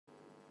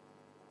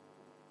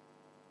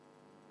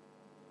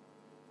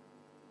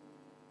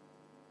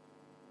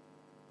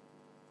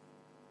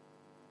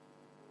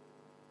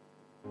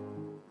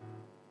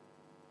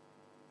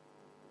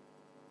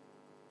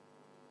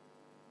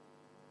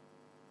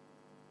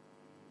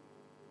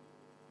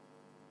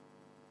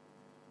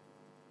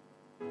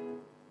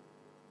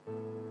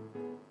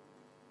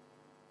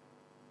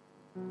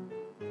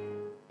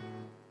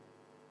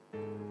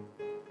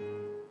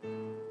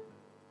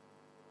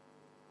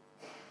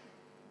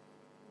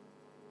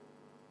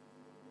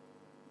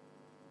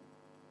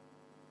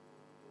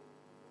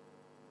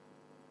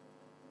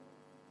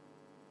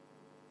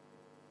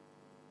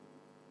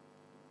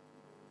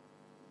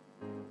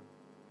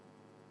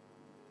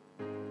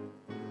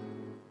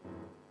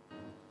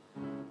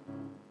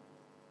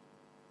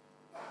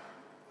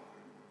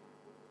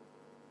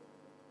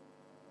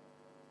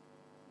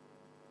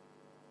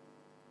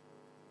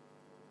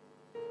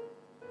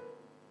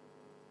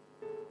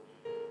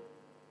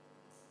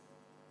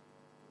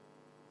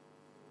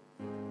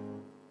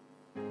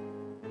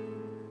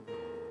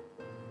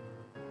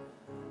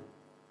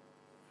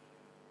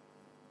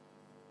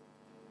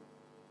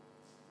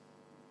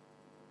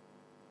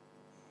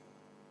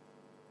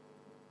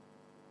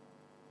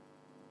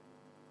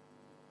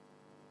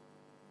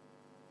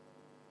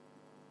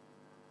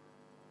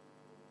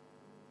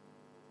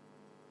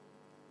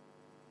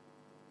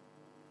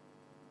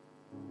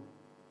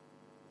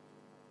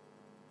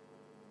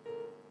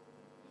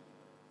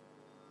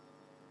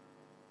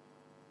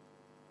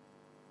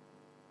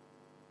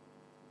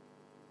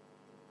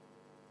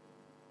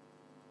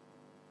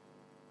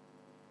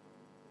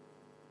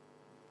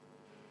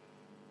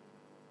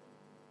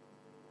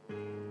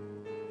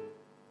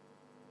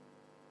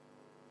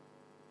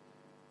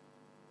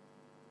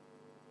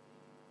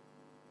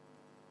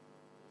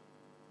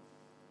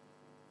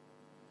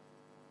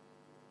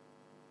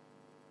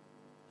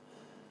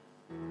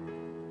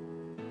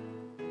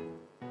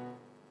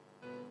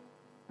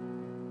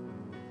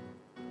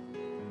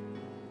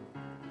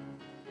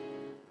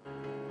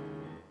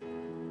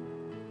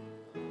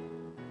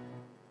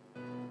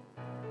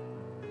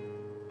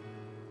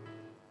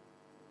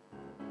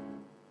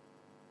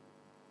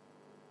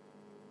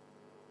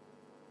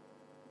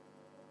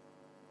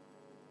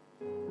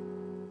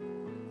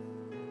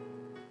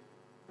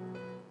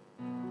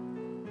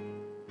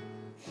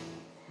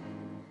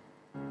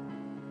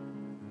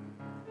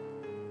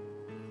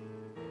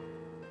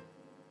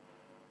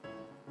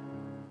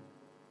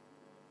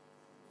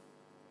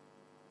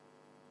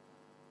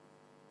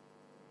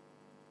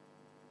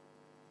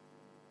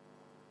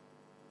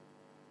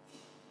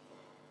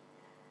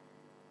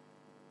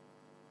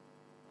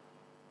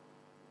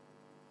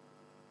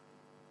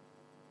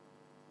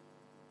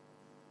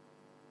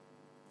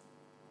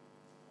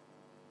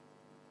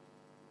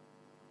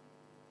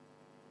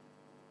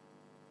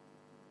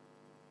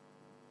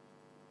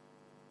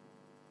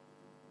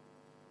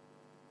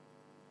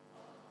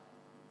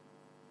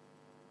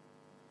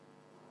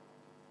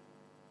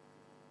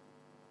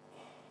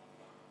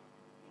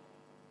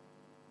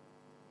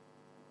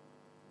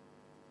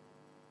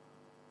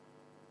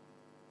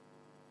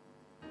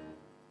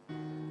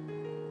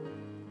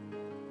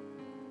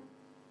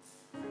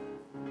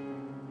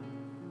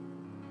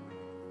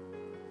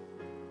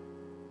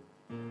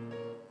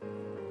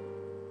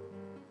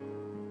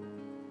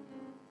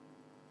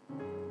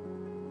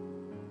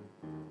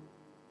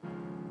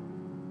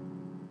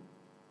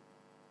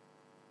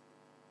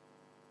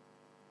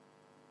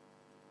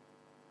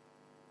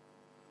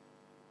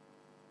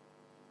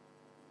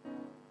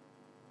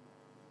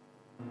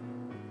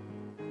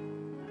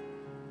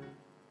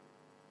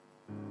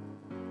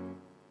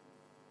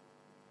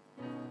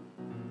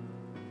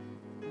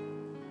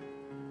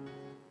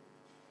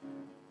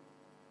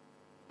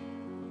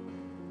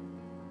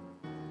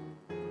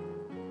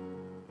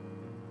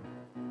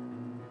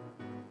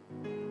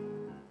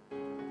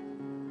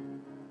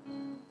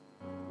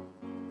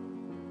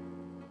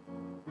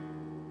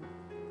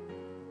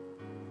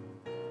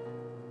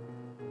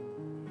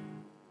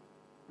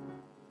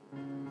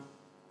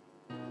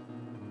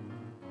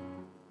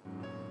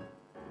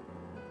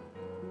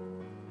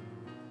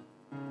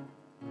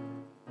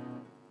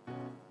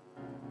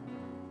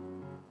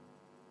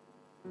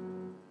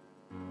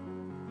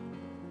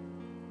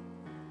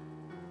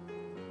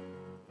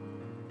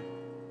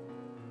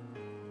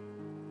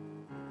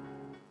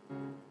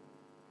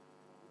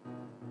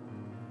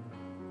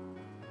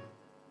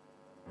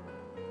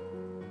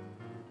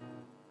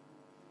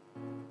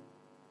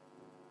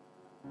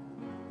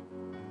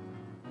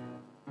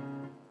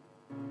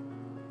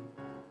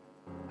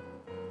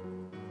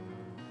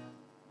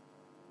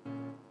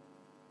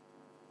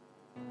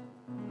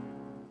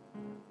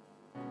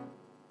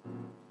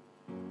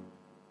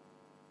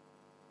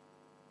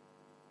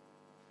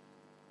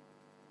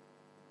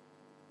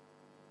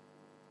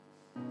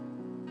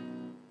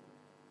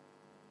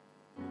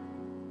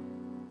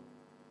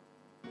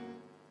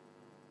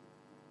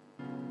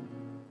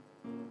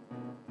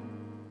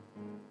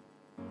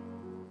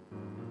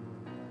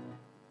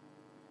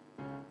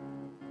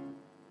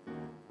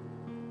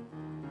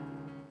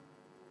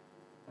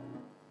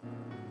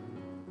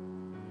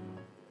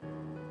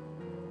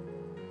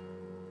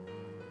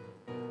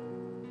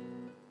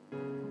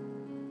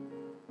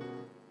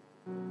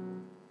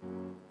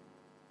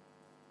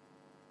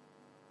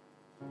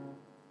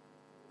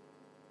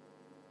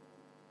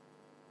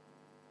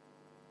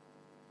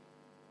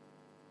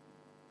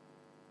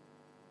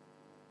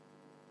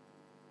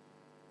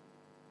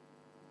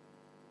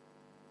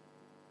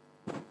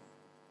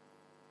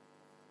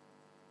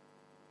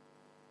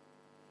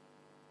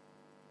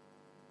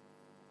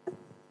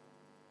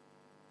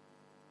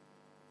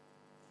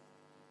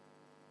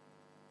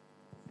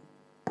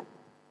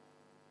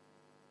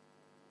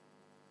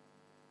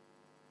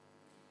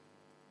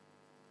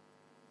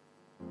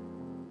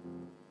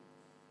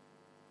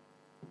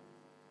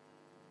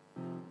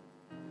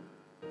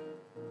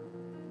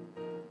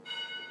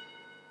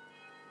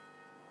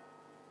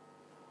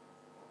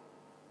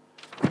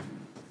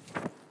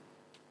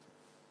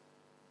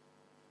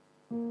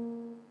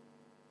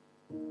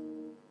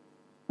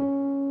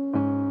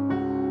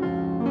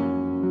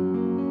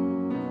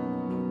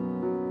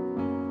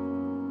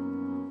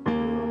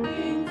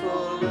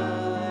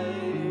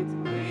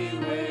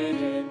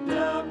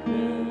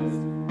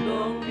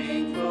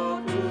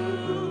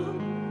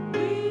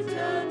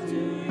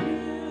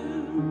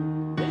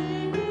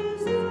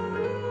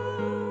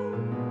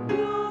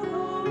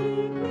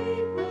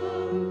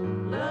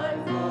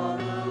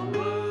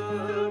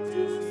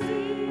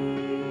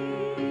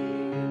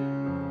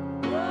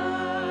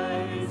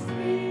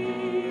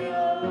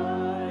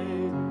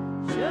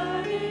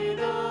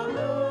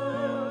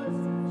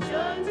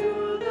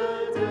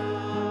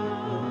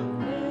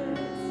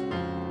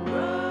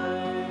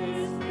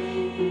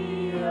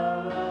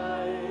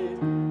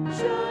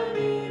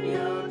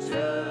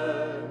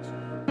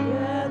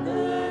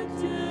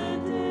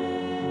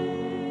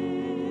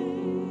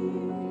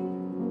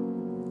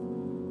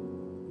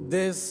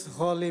This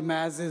Holy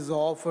Mass is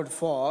offered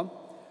for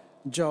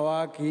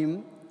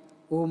Joachim,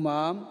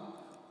 Uma,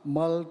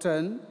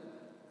 Moulton,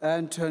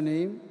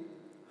 Anthony,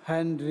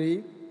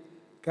 Henry,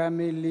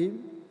 Camille,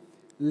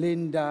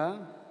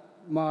 Linda,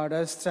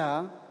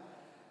 Modesta,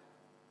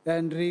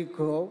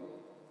 Enrico,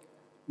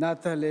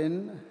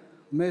 Nathalie,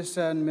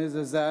 Mr. and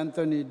Mrs.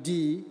 Anthony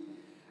D.,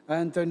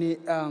 Anthony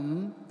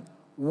M.,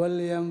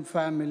 William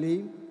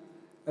family,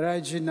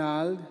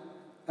 Reginald,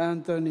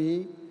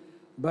 Anthony,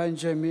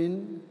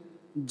 Benjamin,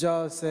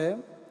 Joseph,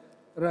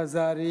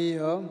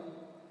 Rosario,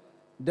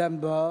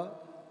 Demba,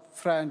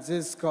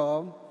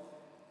 Francisco,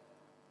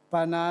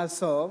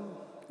 Panaso,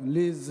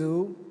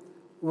 Lizu,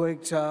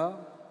 Victor,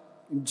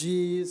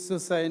 G.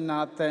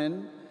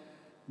 Susainathan,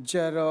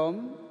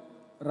 Jerome,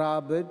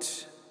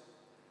 Robert,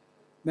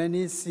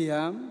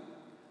 Menicia,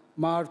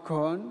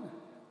 Marcon,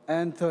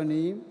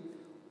 Anthony,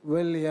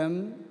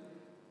 William,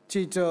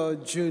 Tito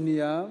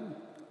Jr.,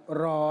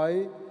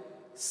 Roy,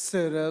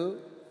 Cyril,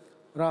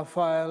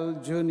 Raphael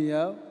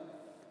Jr.,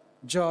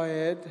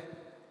 Joed,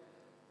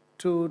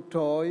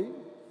 Tutoy,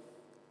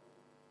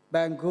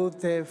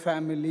 Bangute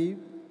family,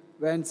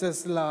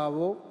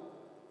 Wenceslao,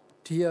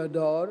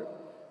 Theodore,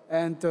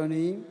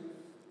 Anthony,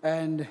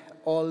 and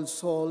all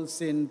souls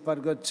in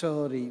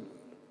purgatory.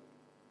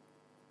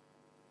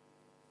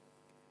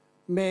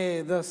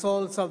 May the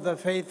souls of the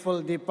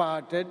faithful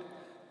departed,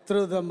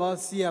 through the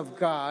mercy of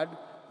God,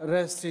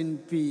 rest in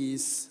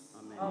peace.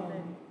 Amen.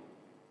 Amen.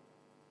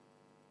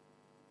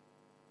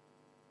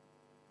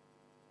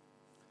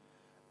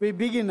 We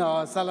begin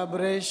our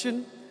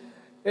celebration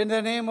in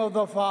the name of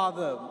the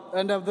Father,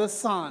 and of the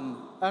Son,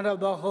 and of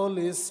the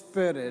Holy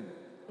Spirit.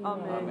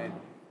 Amen. Amen.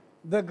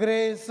 The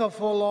grace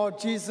of our Lord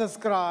Jesus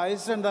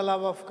Christ, and the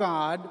love of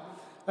God,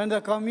 and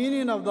the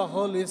communion of the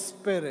Holy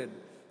Spirit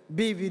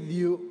be with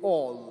you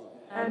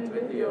all. And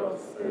with your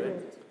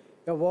spirit.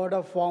 A word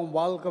of warm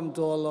welcome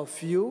to all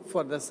of you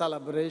for the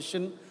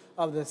celebration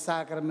of the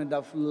sacrament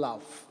of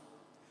love.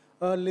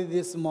 Early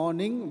this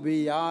morning,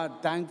 we are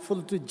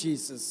thankful to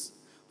Jesus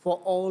for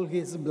all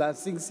his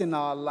blessings in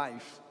our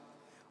life.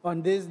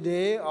 On this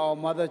day, our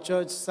Mother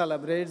Church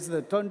celebrates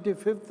the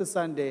 25th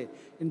Sunday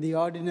in the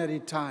ordinary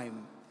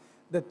time.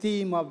 The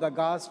theme of the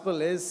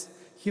gospel is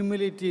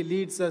humility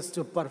leads us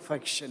to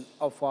perfection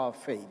of our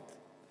faith.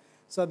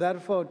 So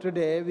therefore,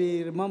 today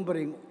we are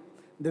remembering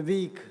the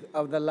week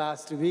of the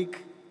last week.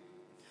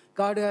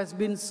 God has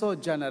been so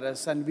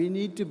generous, and we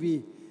need to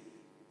be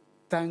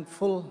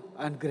thankful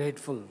and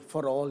grateful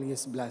for all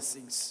his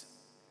blessings.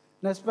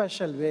 In a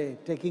special way,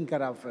 taking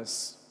care of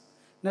us.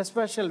 In a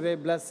special way,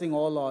 blessing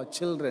all our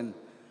children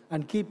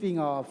and keeping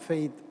our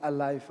faith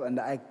alive and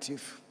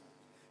active.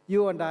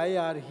 You and I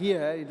are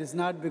here, it is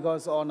not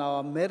because on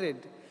our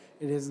merit,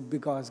 it is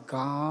because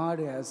God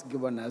has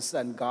given us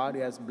and God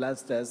has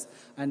blessed us,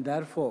 and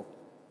therefore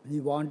we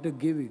want to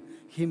give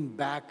him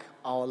back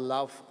our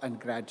love and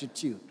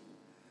gratitude.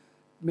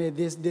 May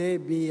this day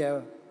be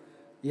a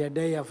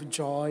day of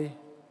joy,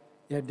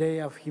 a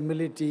day of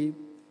humility,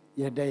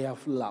 a day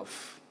of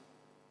love.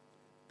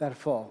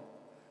 Therefore,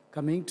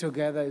 coming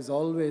together is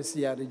always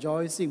a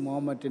rejoicing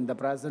moment in the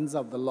presence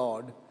of the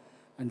Lord,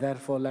 and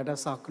therefore let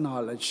us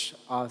acknowledge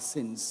our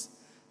sins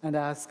and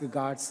ask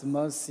God's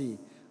mercy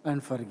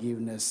and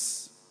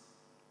forgiveness.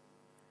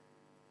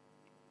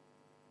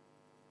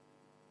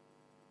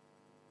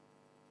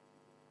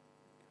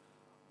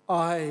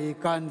 I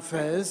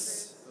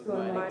confess to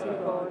Almighty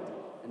God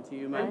and to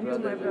you, my and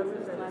brothers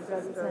to my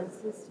brothers and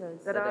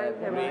sisters, that I have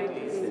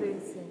greatly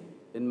sinned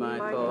in my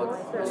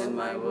thoughts and in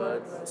my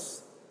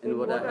words, in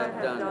what I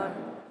have done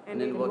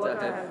and in what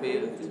I have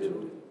failed to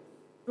do,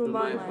 through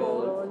my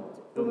fault,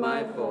 through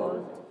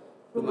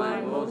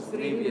my most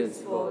grievous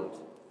fault.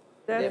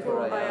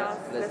 Therefore I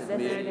ask Blessed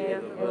Mary,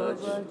 the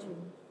Virgin,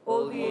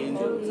 all the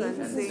angels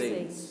and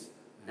saints,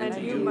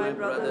 and you, my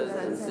brothers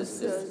and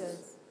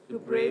sisters, to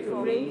pray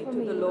for me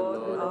to the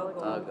Lord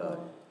our God.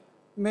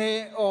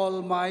 May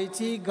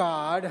Almighty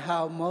God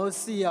have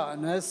mercy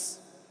on us,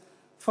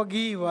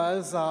 forgive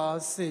us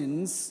our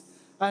sins,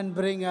 and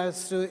bring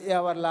us to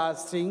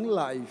everlasting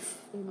life.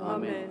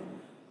 Amen.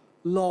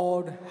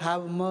 Lord,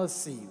 have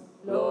mercy.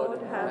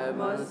 Lord, have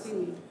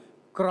mercy.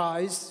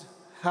 Christ,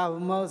 have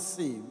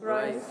mercy.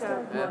 Christ,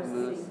 have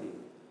mercy.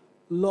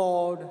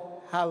 Lord,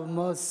 have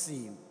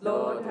mercy.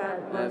 Lord,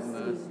 have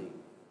mercy.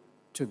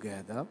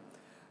 Together.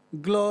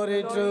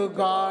 Glory to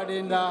God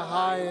in the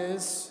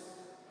highest,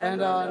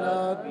 and on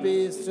earth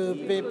peace to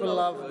people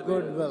of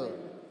good will.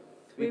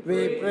 We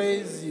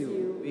praise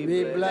you,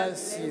 we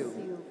bless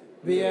you,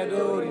 we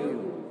adore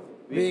you,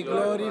 we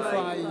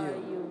glorify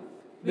you,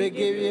 we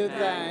give you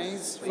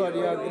thanks for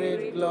your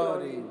great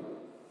glory.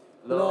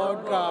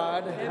 Lord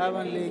God,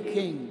 heavenly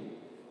King,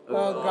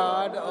 O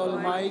God,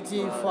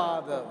 almighty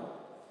Father,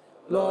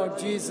 Lord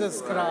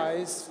Jesus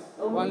Christ,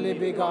 only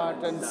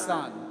begotten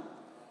Son,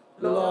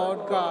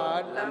 Lord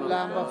God,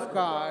 Lamb of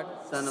God,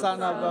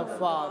 Son of the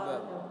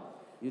Father,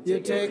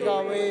 you take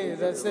away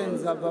the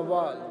sins of the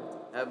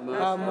world. Have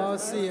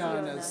mercy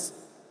on us.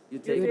 You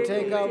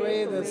take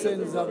away the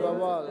sins of the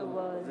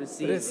world.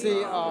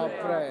 Receive our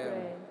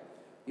prayer.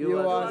 You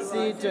are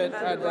seated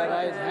at the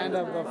right hand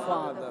of the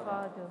Father.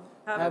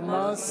 Have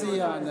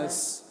mercy on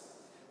us.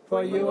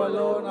 For you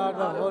alone are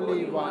the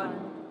Holy One.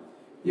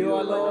 You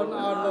alone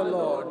are the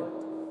Lord.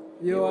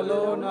 You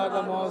alone are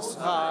the Most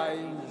High,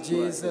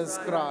 Jesus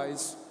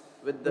Christ,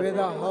 with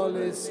the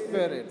Holy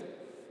Spirit,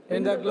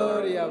 in the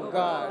glory of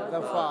God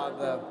the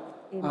Father.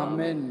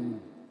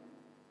 Amen.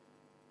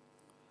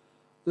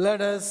 Let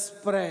us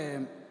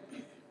pray.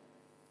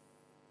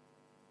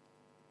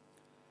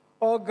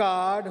 O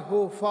God,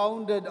 who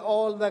founded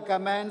all the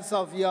commands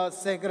of your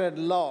sacred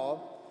law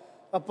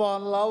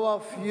upon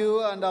love of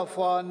you and of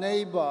our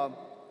neighbor,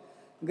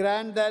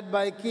 grant that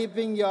by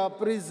keeping your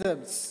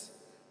precepts,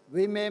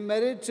 we may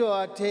merit to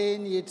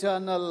attain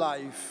eternal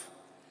life.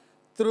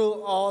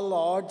 Through our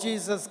Lord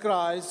Jesus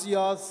Christ,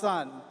 your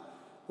Son,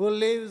 who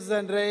lives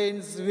and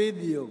reigns with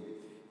you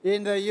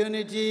in the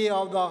unity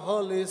of the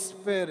Holy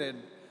Spirit,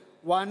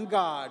 one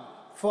God,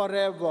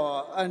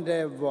 forever and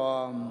ever.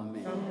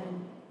 Amen. Amen.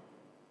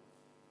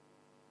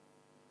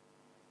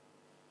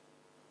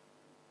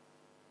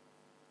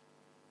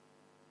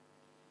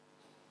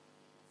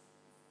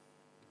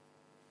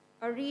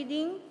 A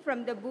reading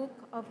from the Book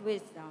of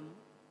Wisdom.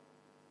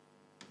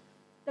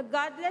 The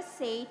godless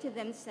say to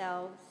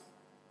themselves,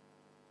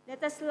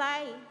 "Let us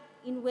lie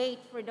in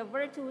wait for the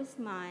virtuous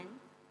man,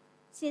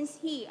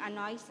 since he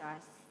annoys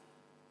us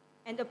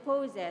and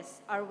opposes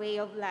our way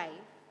of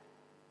life,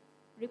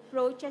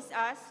 reproaches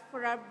us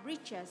for our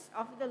breaches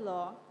of the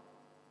law,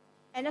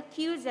 and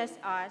accuses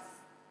us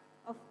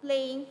of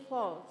playing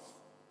false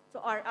to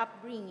our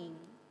upbringing.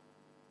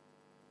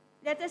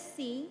 Let us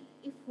see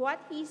if what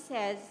he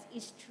says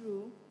is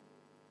true.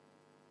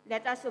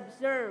 Let us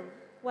observe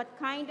what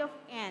kind of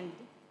end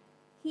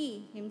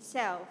he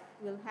himself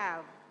will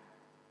have.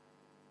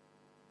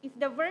 If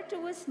the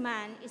virtuous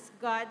man is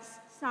God's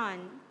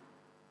son,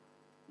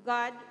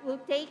 God will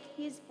take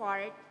his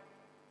part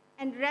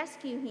and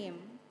rescue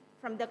him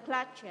from the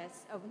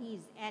clutches of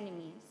his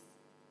enemies.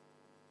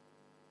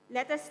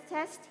 Let us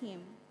test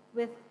him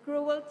with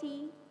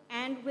cruelty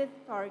and with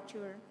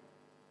torture,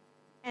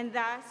 and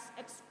thus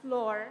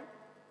explore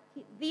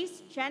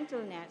this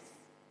gentleness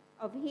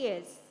of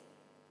his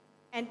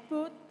and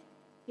put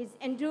his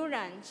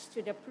endurance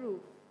to the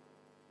proof.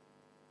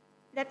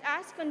 Let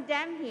us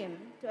condemn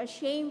him to a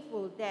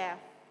shameful death,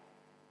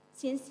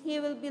 since he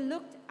will be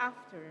looked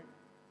after.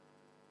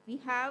 We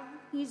have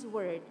his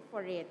word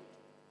for it."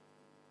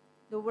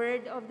 The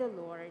word of the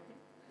Lord.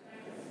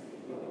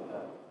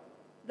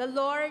 The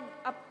Lord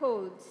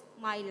upholds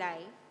my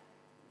life.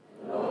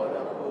 The Lord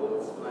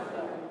upholds my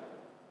life.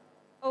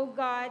 O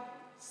God,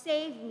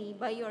 save me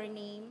by your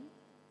name.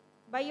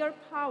 By your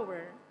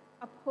power,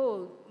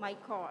 uphold my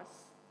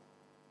cause.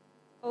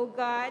 O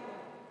God,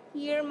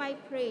 hear my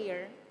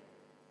prayer.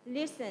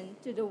 Listen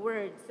to the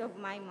words of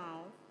my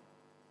mouth.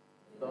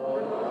 The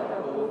Lord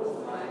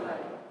upholds my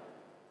life.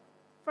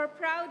 For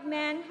proud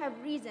men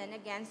have risen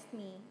against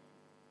me.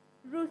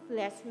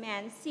 Ruthless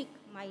men seek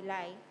my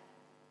life.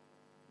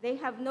 They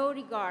have no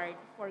regard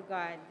for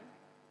God.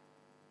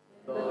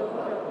 The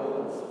Lord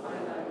upholds my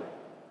life.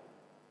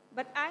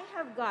 But I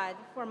have God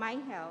for my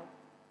help.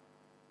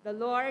 The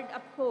Lord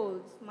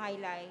upholds my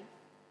life.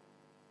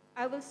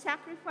 I will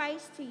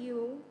sacrifice to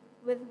you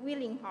with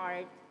willing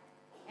heart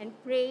and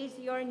praise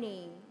your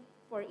name,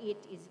 for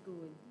it is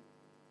good.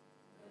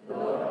 The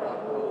Lord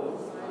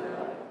upholds my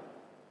life.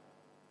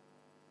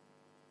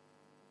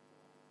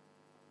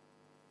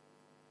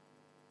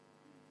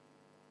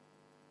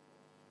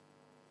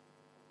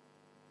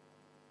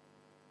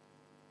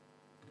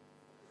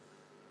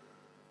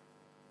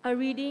 A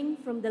reading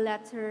from the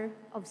letter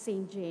of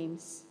St.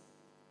 James.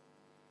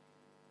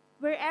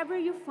 Wherever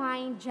you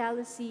find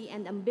jealousy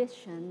and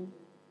ambition,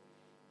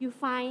 you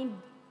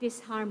find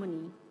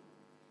disharmony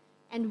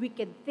and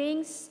wicked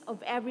things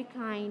of every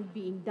kind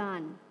being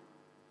done.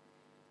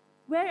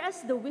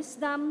 Whereas the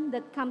wisdom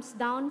that comes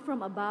down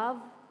from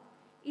above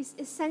is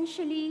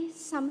essentially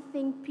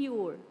something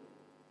pure,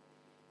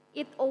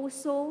 it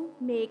also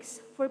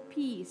makes for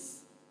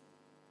peace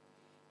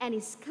and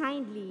is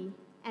kindly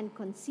and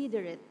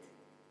considerate.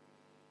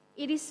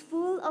 It is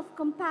full of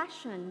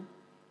compassion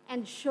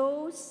and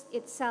shows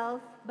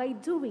itself by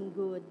doing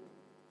good,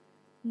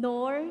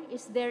 nor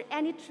is there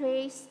any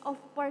trace of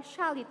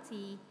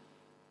partiality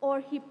or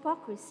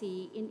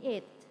hypocrisy in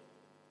it.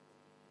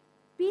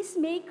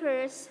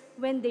 Peacemakers,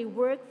 when they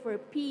work for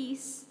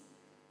peace,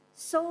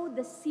 sow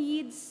the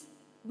seeds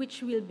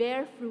which will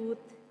bear fruit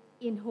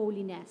in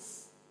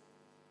holiness.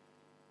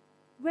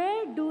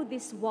 Where do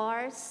these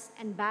wars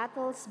and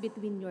battles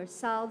between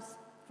yourselves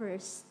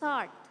first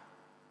start?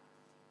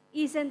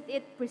 Isn't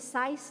it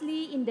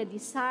precisely in the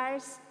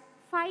desires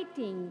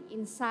fighting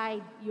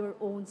inside your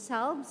own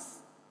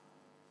selves?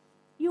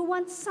 You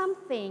want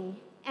something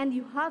and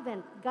you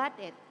haven't got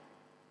it,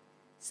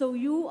 so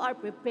you are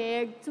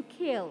prepared to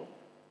kill.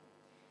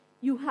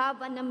 You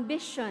have an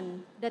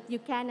ambition that you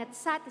cannot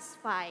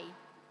satisfy,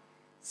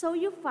 so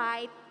you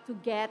fight to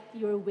get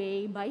your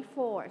way by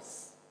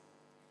force.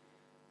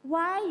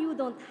 Why you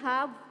don't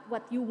have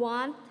what you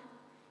want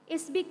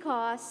is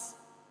because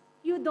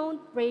you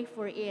don't pray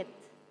for it.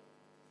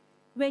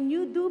 When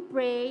you do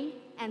pray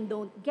and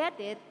don't get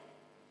it,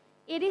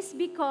 it is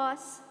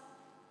because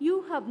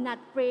you have not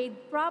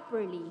prayed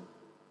properly.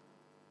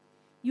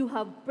 You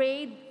have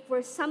prayed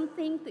for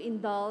something to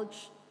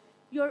indulge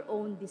your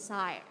own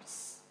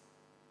desires.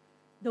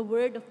 The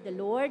word of the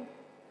Lord.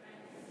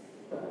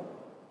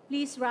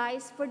 Please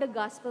rise for the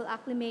gospel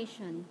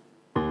acclamation.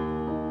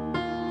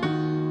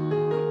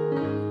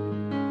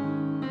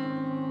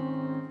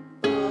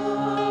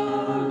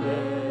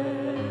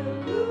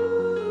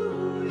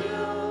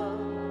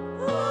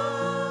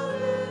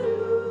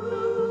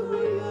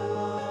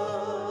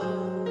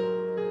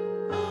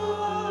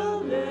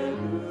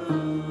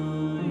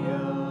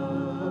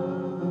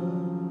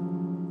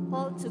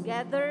 All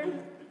together,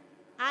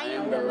 I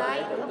am the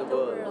light of the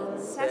world,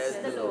 says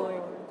the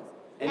Lord.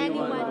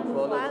 Anyone who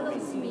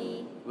follows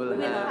me will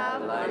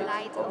have the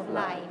light of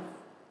life.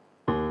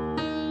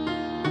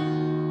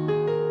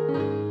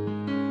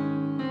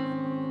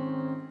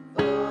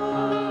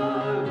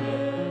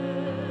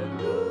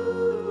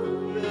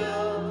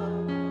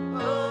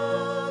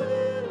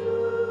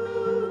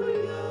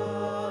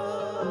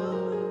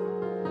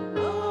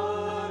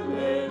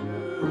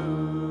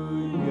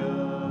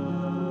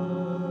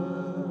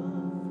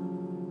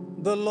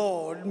 The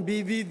Lord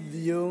be with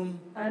you.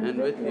 And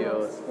with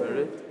your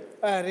spirit.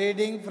 A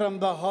reading from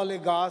the Holy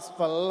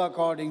Gospel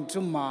according to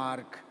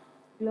Mark.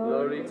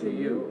 Glory to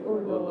you, O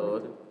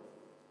Lord.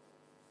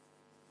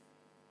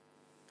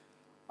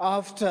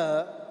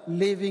 After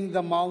leaving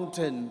the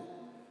mountain,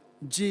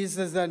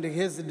 Jesus and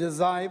his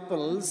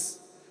disciples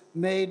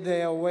made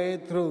their way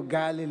through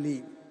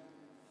Galilee.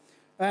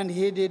 And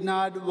he did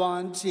not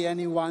want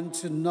anyone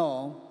to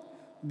know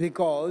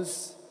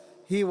because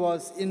he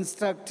was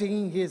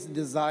instructing his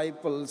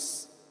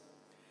disciples.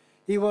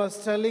 He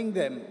was telling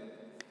them,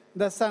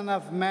 "The Son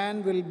of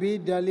Man will be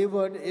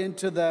delivered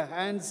into the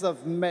hands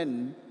of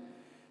men.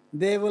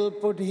 They will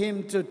put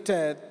him to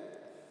death,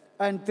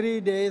 and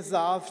 3 days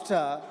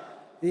after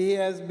he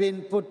has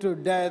been put to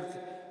death,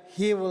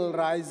 he will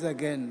rise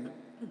again."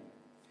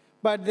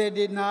 But they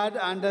did not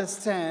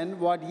understand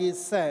what he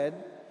said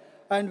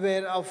and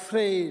were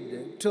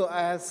afraid to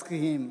ask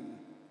him.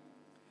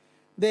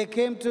 They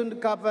came to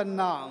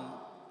Capernaum,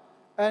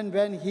 and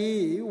when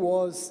he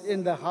was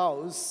in the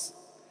house,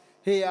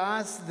 he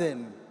asked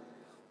them,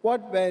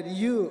 "What were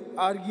you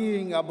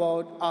arguing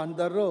about on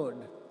the road?"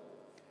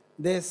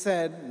 They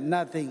said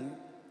nothing,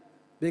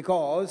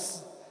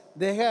 because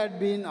they had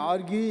been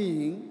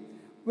arguing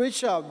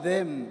which of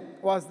them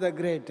was the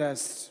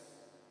greatest.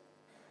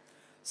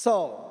 So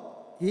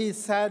he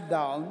sat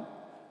down,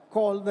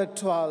 called the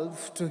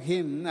 12 to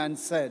him, and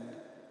said,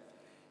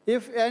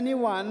 "If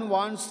anyone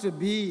wants to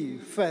be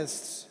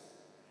first,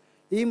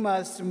 he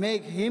must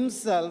make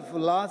himself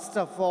last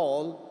of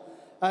all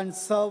and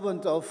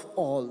servant of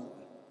all."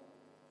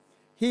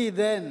 He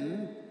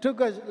then took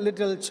a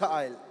little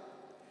child,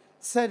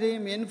 set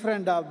him in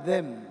front of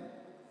them,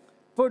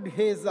 put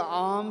his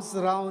arms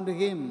round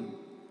him,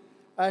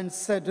 and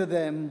said to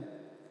them,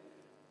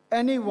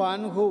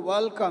 "Anyone who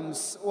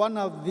welcomes one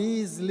of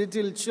these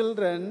little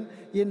children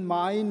in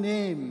my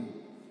name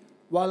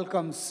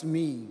welcomes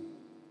me.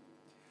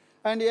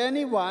 And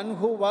anyone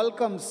who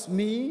welcomes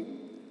me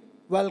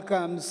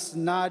welcomes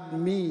not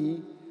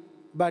me,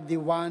 but the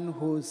one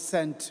who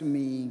sent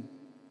me."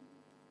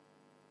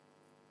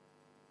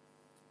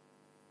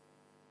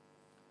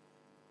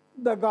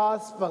 The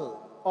Gospel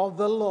of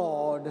the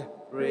Lord.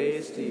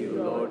 Praise to you,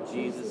 Lord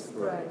Jesus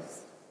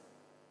Christ.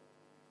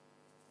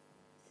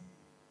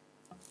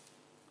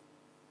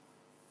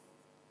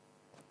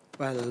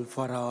 Well,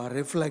 for our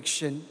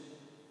reflection,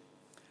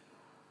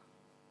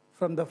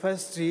 from the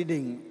first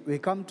reading, we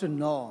come to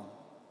know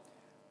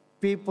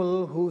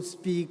people who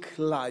speak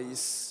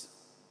lies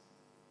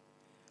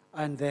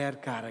and their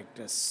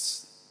characters.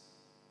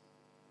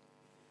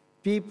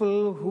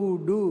 People who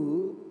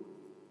do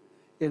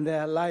in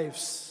their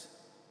lives,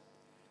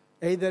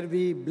 either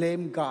we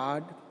blame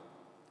God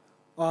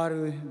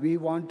or we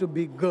want to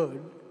be good,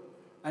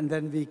 and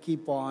then we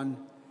keep on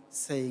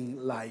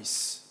saying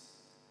lies.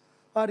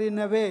 Or in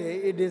a way,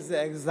 it is the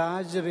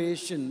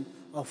exaggeration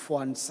of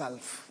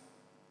oneself.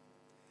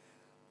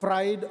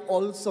 Pride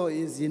also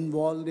is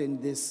involved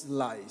in these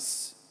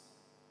lies.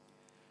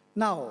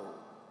 Now,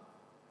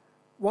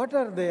 what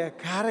are their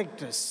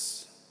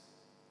characters?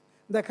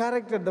 The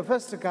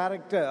first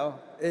character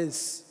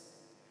is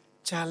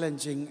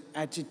challenging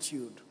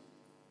attitude.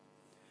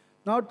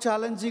 Not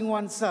challenging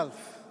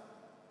oneself,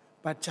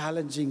 but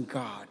challenging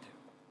God.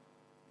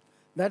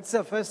 That's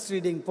the first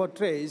reading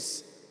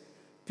portrays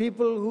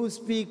people who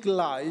speak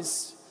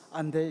lies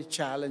and they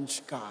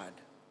challenge God.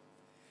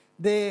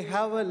 They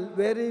have a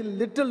very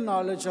little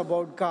knowledge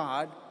about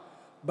God,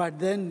 but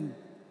then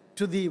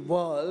to the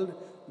world,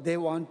 they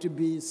want to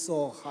be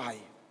so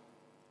high.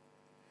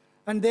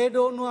 And they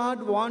do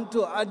not want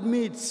to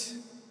admit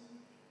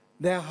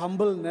their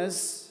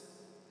humbleness,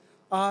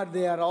 or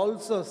they are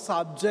also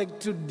subject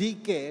to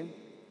decay,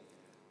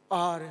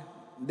 or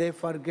they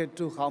forget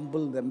to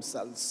humble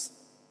themselves.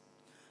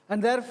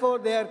 And therefore,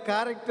 their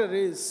character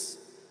is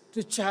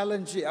to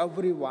challenge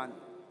everyone.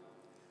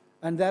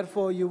 And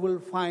therefore, you will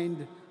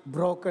find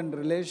broken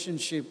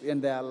relationship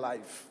in their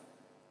life.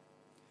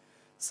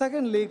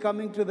 Secondly,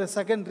 coming to the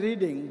second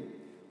reading,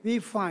 we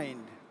find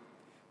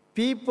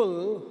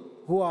people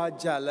who are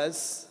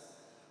jealous,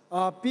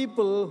 are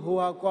people who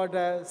have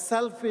got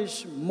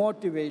selfish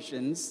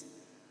motivations,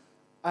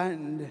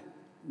 and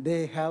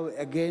they have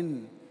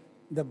again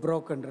the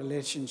broken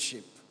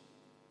relationship.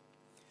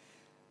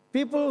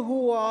 People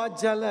who are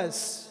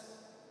jealous,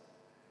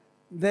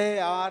 they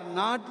are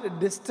not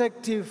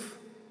destructive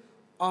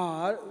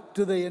or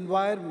to the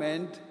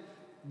environment,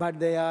 but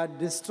they are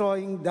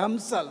destroying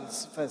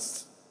themselves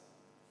first.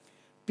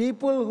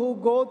 People who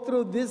go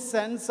through this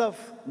sense of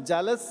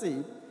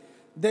jealousy,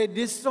 they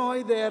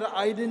destroy their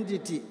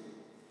identity.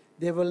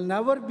 They will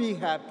never be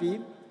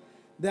happy.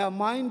 Their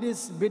mind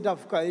is a bit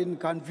of in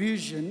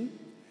confusion.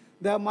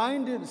 Their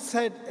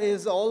mindset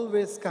is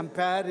always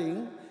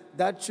comparing.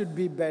 That should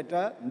be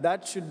better.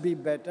 That should be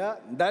better.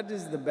 That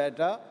is the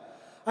better.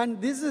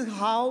 And this is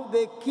how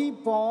they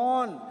keep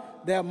on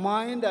their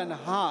mind and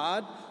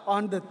heart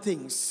on the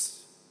things.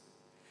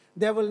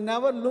 They will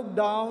never look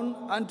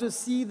down and to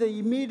see the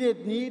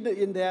immediate need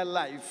in their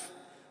life.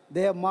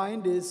 Their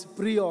mind is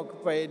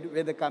preoccupied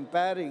with the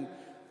comparing.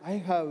 I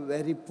have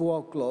very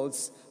poor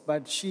clothes,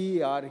 but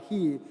she or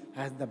he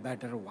has the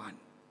better one.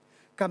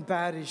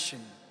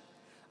 Comparison.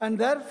 And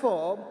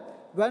therefore,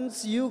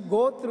 once you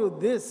go through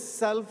this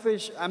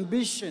selfish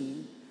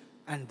ambition,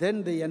 and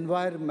then the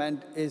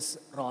environment is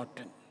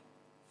rotten.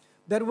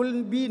 There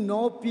will be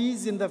no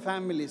peace in the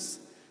families.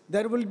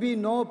 There will be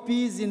no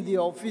peace in the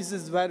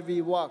offices where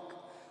we work.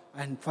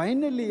 And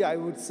finally, I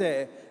would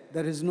say,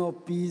 there is no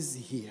peace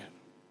here.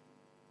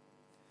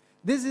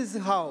 This is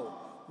how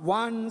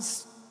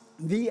once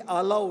we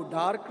allow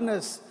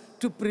darkness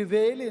to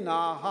prevail in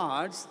our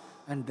hearts,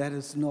 and there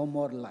is no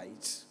more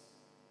light.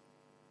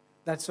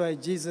 That's why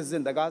Jesus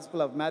in the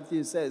Gospel of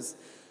Matthew says,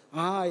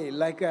 I,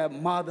 like a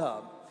mother,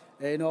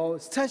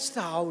 stretched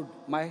out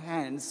my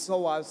hands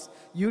so as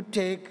you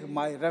take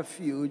my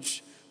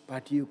refuge,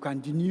 but you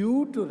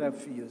continue to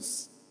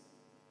refuse.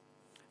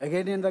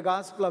 Again, in the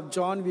Gospel of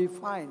John, we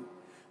find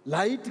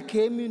light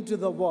came into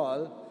the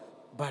world,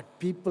 but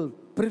people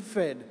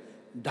preferred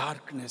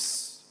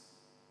darkness.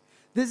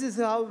 This is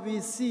how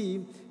we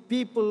see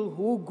people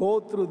who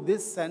go through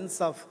this sense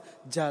of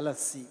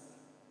jealousy.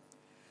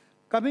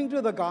 Coming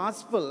to the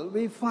Gospel,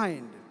 we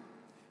find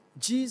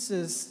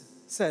Jesus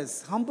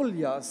says, humble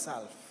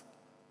yourself.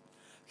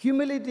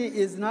 Humility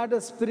is not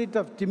a spirit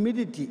of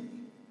timidity.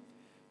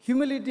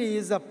 Humility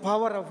is a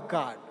power of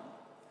God.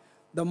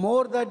 The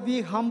more that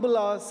we humble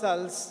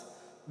ourselves,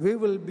 we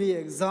will be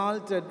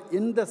exalted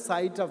in the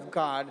sight of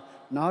God,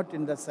 not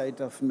in the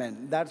sight of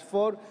men.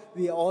 Therefore,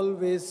 we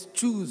always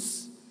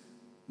choose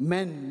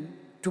men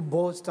to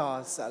boast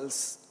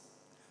ourselves.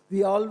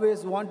 We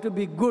always want to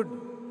be good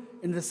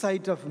in the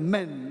sight of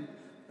men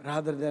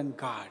rather than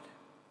God.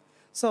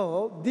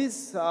 So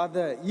these are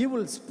the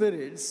evil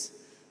spirits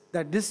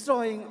that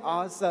destroying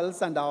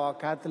ourselves and our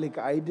Catholic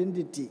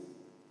identity.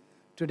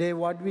 Today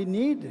what we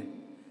need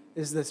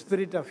is the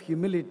spirit of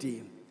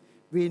humility.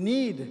 We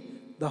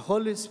need the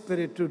Holy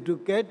Spirit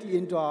to get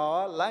into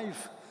our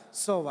life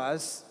so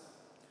as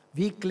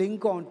we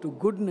cling on to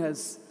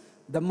goodness,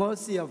 the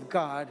mercy of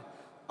God.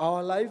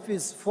 Our life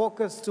is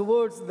focused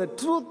towards the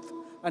truth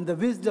and the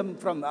wisdom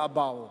from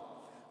above.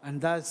 And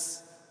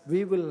thus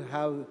we will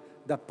have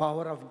the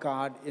power of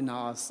God in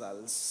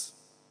ourselves.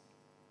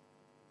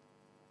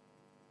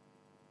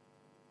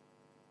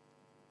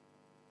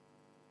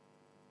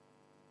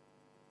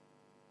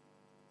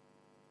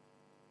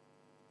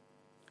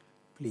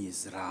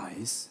 Please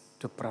rise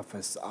to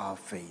profess our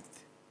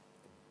faith.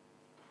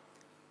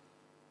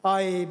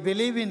 I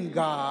believe in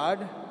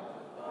God,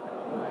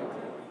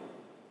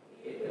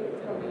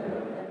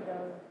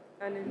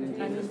 and in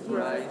Jesus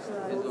Christ,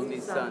 his only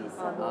Son,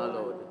 our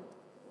Lord,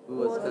 who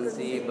was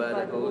conceived by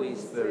the Holy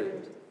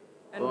Spirit,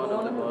 born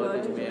of the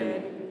Virgin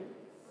Mary,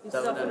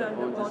 suffered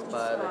under Pontius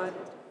Pilate,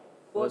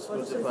 was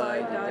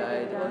crucified,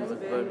 died, and was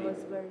buried.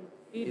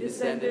 He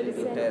descended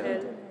into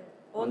hell.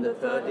 On the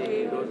third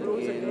day he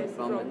rose again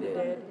from the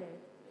dead.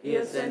 He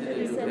ascended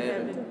into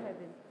heaven,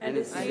 and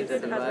is seated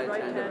at the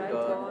right hand of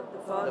God, the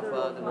Father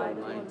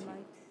Almighty.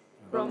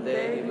 From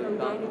there he will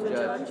come to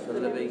judge the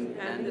living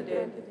and the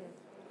dead.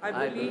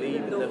 I believe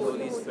in the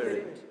Holy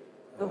Spirit,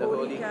 the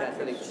Holy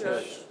Catholic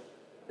Church,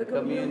 the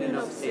communion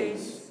of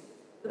saints,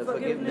 the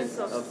forgiveness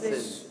of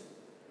sins,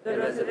 the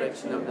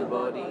resurrection of the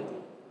body,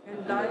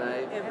 and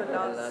life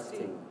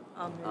everlasting.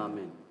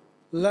 Amen.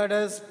 Let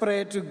us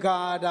pray to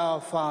God our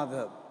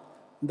Father,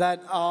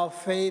 that our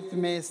faith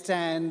may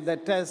stand the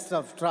test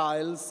of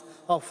trials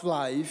of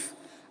life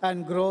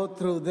and grow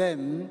through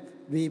them,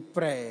 we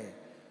pray.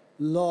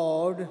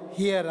 Lord,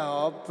 hear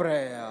our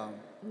prayer.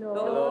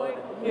 Lord,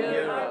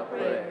 hear our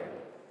prayer.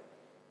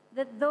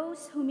 That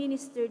those who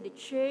minister the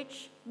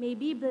church may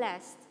be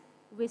blessed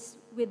with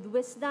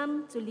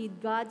wisdom to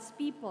lead God's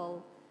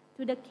people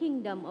to the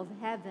kingdom of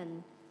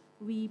heaven,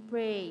 we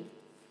pray.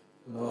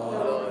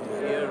 Lord,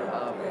 hear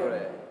our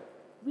prayer.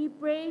 We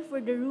pray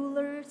for the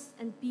rulers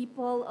and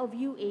people of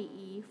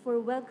UAE for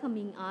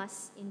welcoming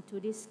us into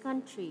this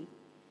country,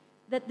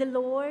 that the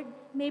Lord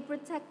may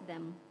protect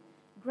them,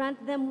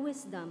 grant them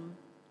wisdom,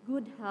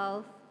 good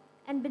health,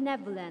 and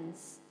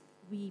benevolence.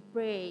 We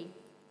pray.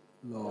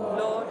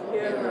 Lord,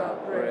 hear our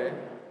prayer.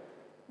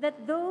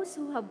 That those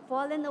who have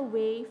fallen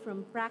away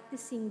from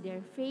practicing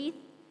their faith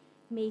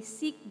may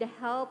seek the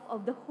help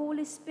of the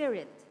Holy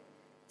Spirit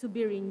to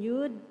be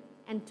renewed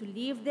and to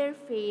live their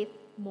faith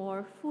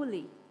more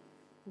fully.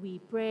 We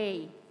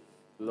pray.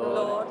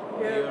 Lord,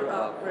 hear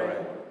our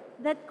prayer.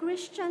 That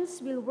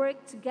Christians will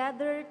work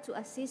together to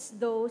assist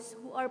those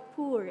who are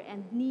poor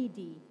and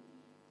needy.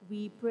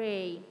 We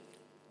pray.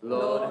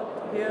 Lord,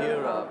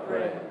 hear our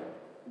prayer.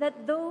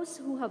 That those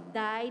who have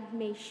died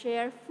may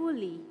share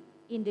fully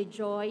in the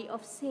joy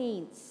of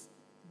saints.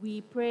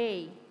 We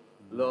pray.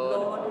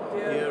 Lord,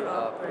 hear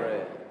our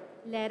prayer.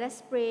 Let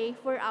us pray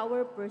for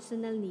our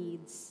personal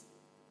needs.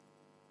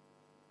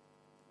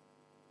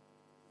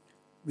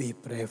 We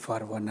pray for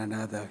one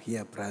another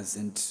here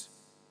present.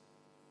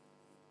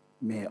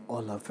 May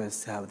all of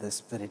us have the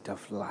spirit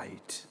of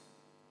light.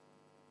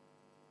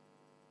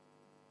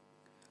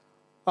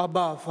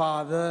 Abba,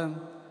 Father,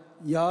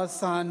 your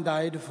Son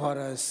died for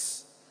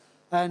us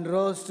and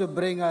rose to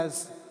bring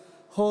us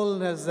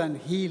wholeness and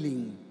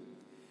healing.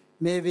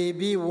 May we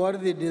be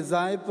worthy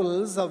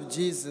disciples of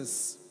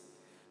Jesus.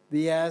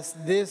 We ask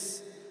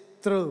this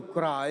through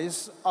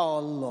Christ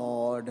our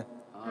Lord.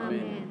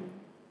 Amen.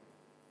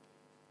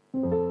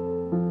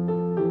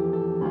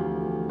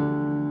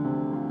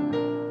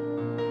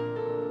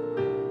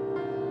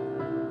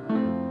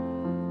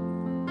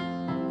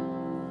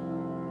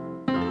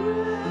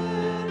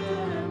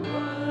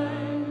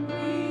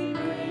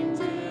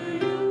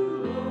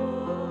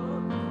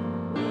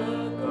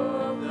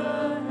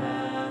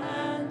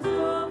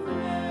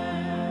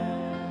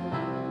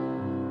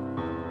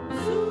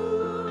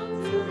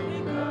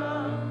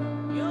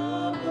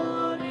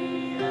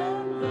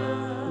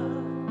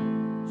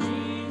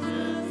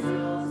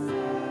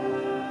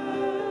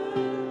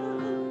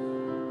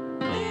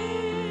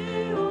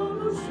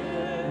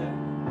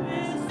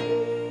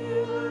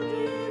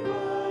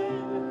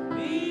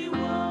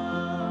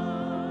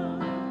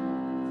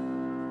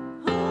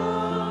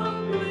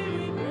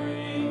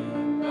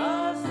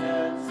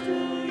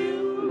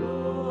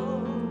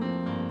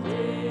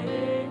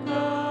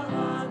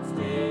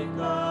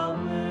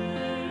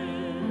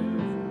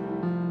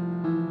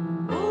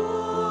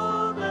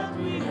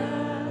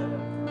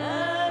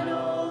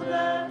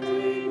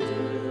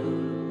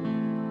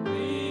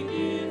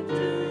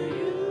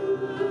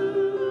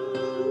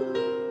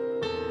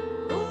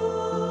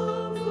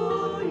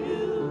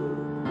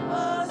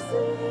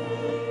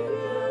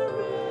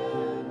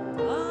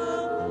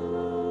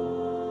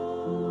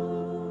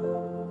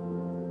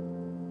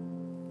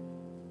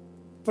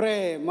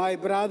 Pray, my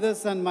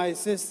brothers and my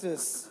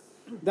sisters,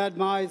 that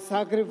my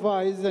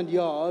sacrifice and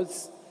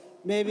yours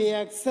may be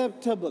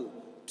acceptable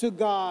to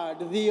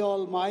God, the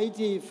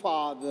Almighty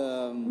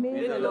Father.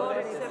 May the Lord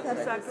accept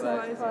the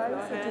sacrifice of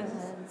your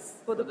hands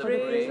for the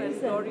praise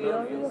and glory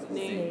of his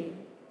name,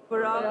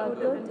 for our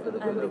good and for the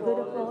good of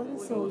all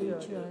his holy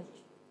church.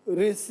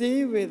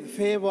 Receive with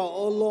favor,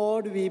 O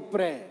Lord, we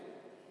pray,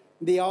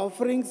 the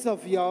offerings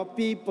of your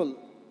people,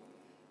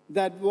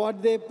 that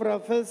what they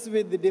profess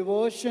with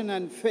devotion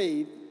and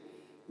faith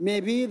may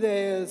be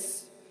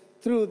theirs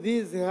through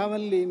these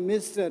heavenly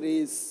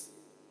mysteries,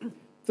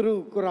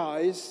 through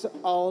Christ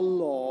our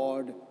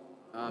Lord.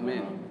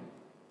 Amen.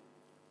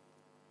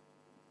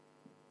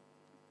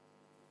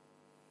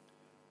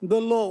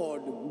 The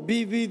Lord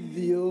be with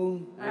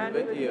you. And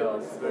with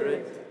your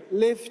spirit,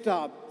 Lift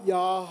up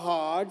your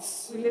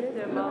hearts. we lift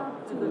them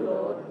up to the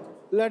Lord.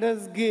 Let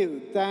us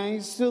give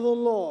thanks to the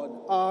Lord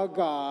our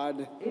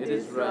God. It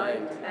is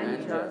right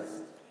and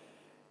just.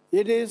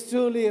 It is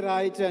truly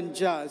right and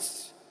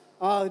just,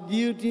 our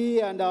duty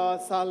and our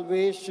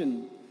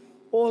salvation,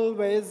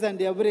 always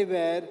and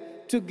everywhere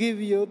to give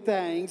you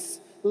thanks,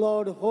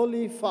 Lord,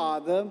 Holy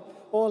Father,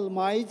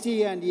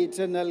 Almighty and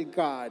eternal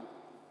God.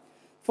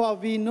 For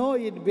we know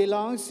it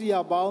belongs to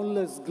your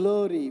boundless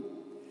glory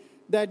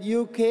that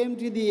you came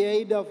to the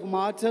aid of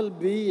mortal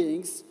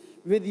beings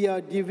with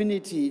your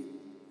divinity,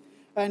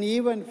 and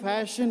even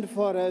fashioned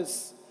for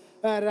us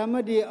a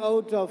remedy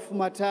out of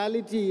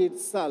mortality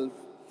itself,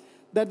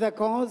 that the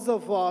cause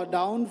of our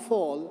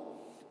downfall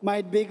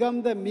might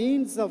become the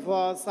means of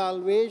our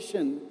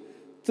salvation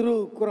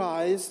through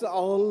Christ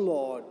our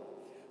Lord.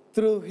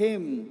 Through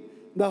him,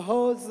 the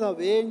host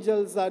of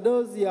angels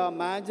adores your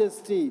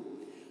majesty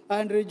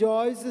and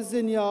rejoices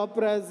in your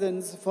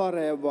presence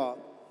forever.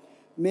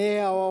 May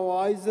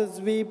our voices,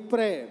 we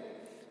pray,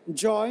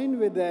 join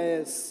with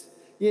theirs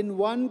in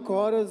one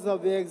chorus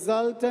of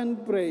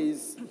exultant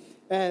praise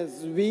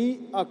as we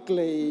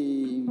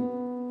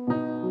acclaim.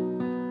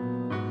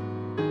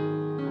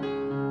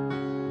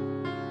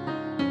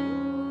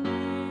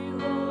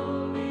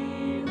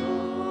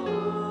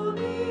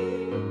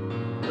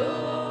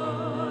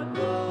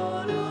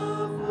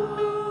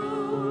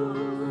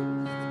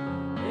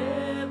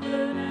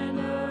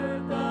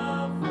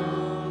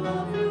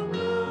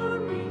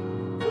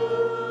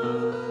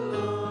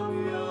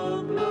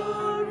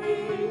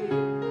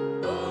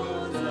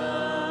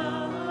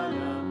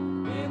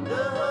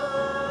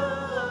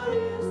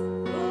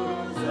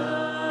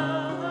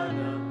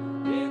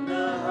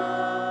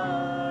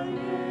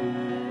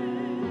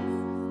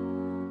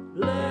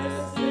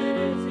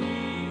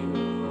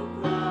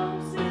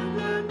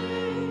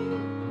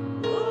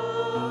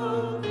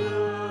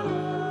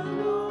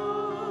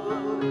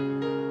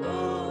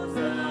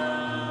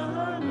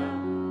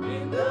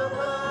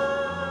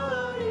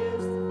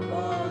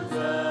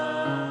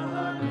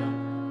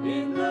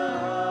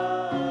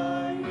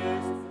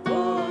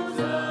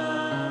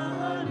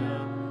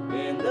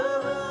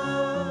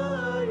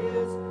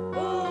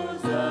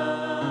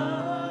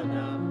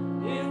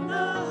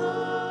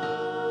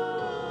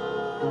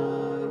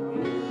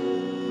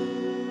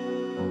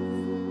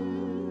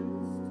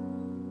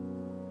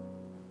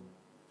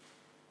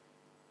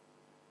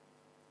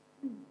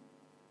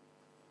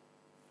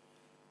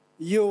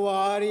 You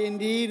are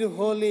indeed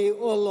holy,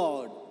 O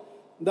Lord,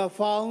 the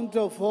fount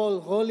of all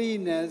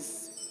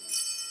holiness.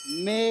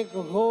 Make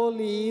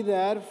holy,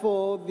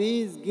 therefore,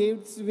 these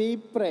gifts, we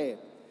pray,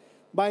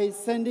 by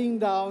sending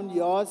down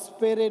your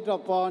Spirit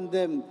upon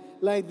them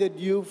like the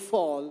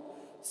dewfall,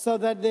 so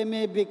that they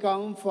may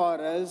become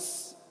for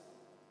us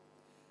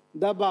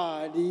the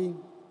body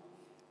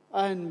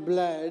and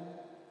blood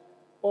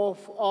of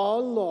our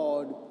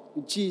Lord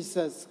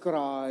Jesus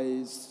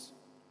Christ.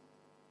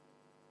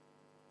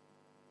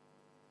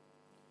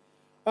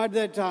 At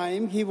the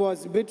time he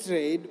was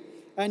betrayed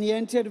and he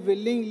entered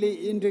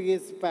willingly into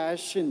his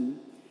passion,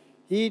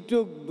 he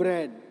took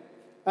bread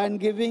and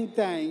giving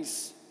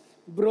thanks,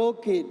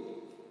 broke it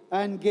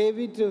and gave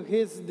it to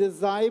his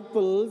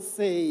disciples,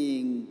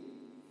 saying,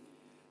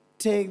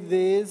 "Take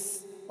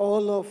this,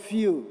 all of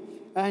you,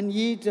 and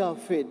eat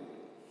of it,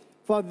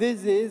 for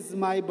this is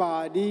my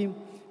body,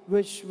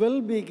 which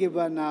will be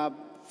given up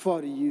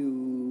for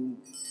you."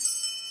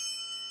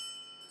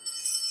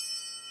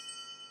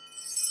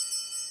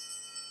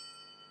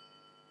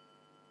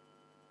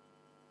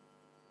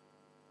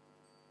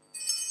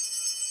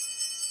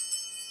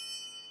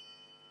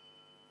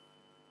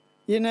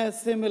 In a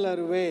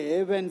similar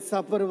way, when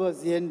supper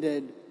was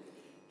ended,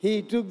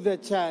 he took the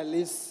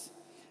chalice,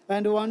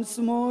 and once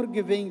more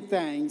giving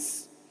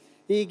thanks,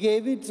 he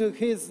gave it to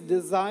his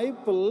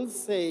disciples,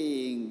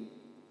 saying,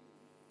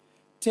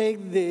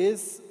 "Take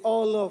this,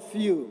 all of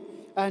you,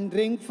 and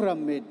drink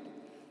from it,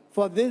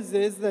 for this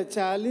is the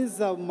chalice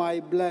of my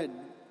blood,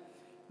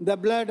 the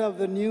blood of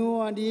the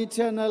new and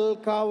eternal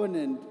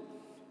covenant,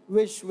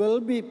 which will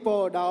be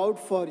poured out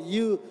for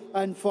you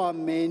and for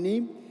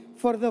many,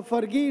 for the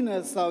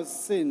forgiveness of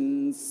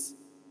sins.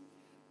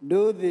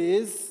 Do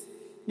this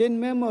in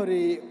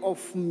memory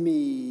of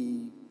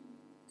me."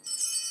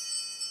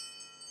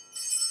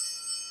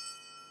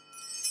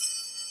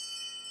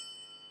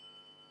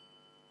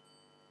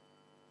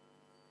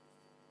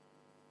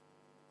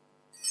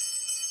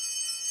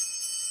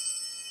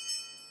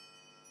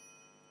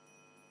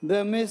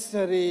 The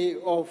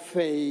mystery of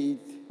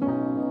faith.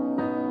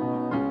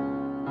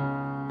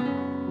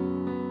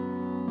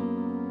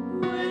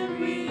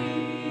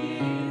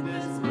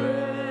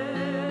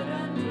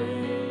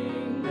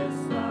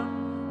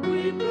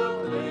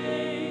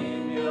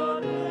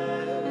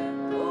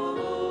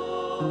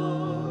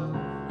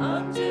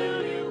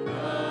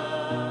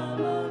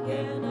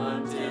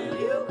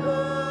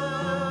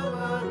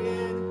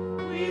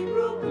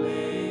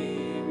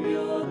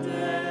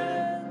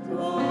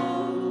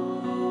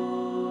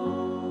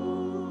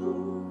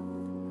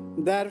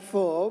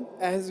 Therefore,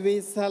 as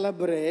we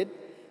celebrate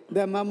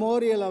the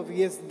memorial of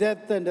his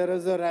death and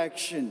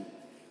resurrection,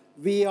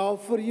 we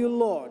offer you,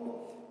 Lord,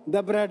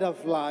 the bread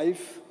of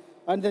life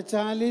and the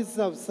chalice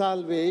of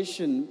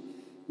salvation,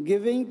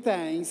 giving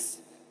thanks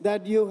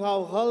that you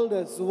have held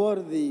us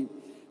worthy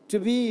to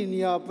be in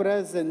your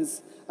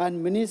presence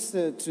and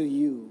minister to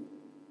you.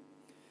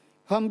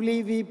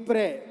 Humbly we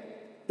pray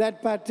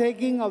that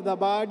partaking of the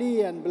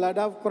body and blood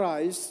of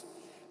Christ,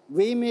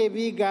 we may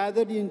be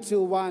gathered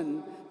into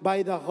one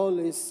by the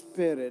Holy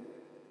Spirit.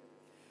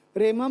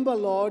 Remember,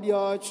 Lord,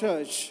 your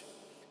church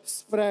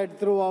spread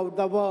throughout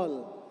the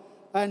world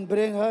and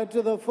bring her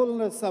to the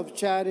fullness of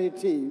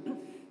charity,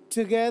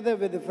 together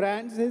with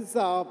Francis,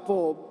 our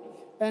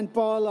Pope, and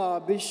Paul, our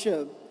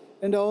Bishop,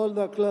 and all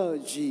the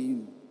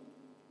clergy.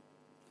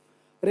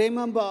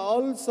 Remember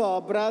also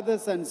our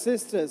brothers and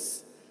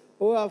sisters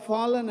who have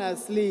fallen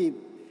asleep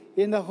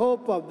in the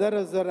hope of the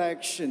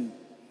resurrection,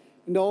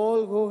 and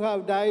all who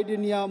have died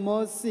in your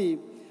mercy.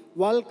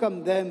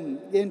 Welcome them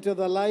into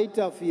the light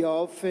of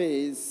your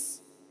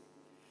face.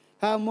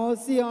 Have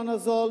mercy on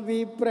us all,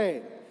 we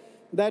pray,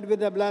 that with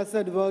the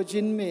Blessed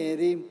Virgin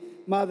Mary,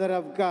 Mother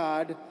of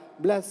God,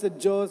 Blessed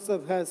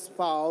Joseph, her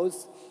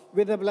spouse,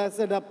 with the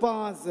blessed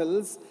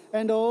apostles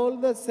and all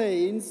the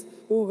saints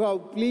who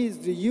have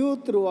pleased you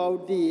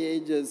throughout the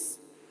ages,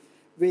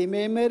 we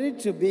may merit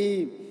to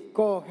be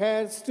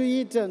co-heirs to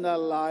eternal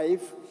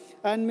life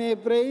and may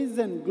praise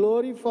and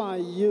glorify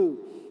you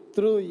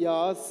through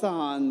your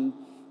Son,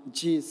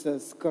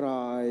 Jesus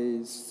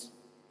Christ.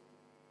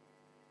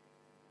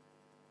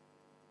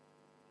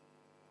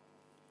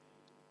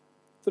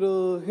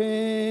 Through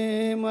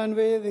him and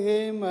with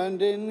him and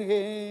in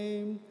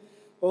him,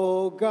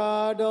 O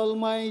God,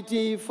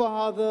 Almighty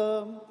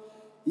Father,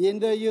 in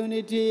the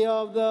unity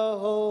of the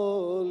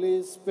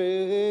Holy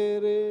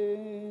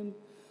Spirit,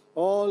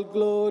 all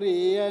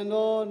glory and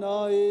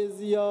honor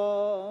is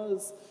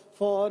yours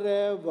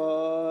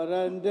forever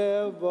and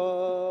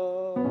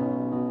ever.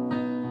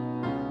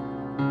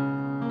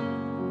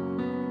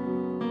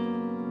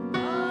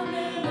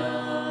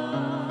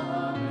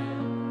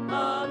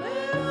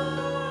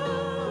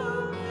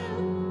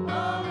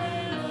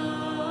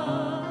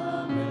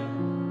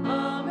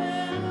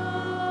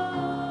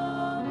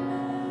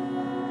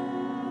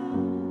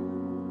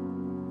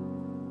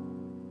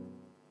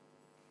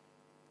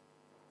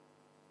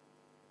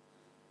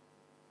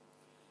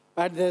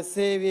 At the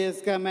Savior's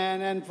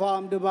command and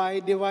formed by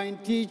divine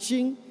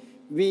teaching,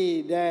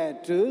 we dare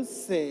to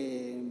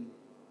say,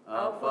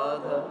 Our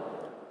Father,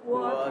 who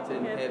art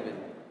in heaven,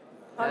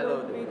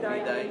 hallowed be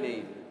thy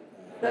name.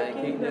 Thy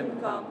kingdom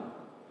come,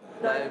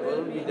 thy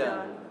will be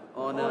done,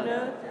 on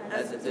earth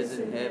as it is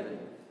in heaven.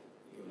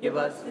 Give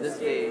us this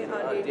day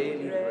our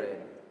daily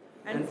bread,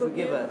 and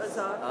forgive us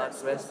our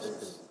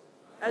trespasses,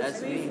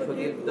 as we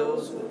forgive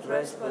those who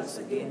trespass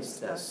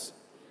against us.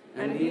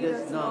 And lead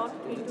us not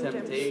into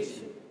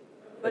temptation,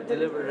 but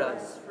deliver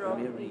us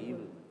from every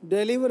evil.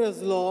 Deliver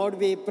us, Lord,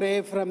 we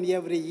pray, from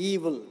every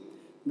evil.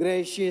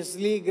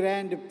 Graciously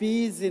grant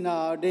peace in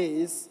our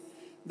days,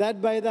 that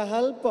by the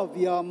help of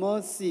your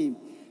mercy,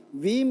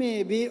 we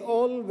may be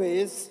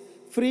always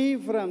free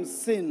from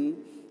sin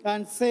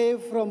and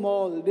safe from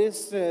all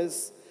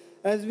distress,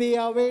 as we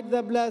await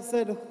the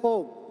blessed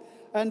hope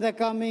and the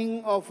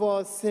coming of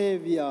our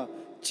Savior,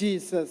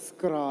 Jesus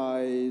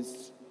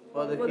Christ.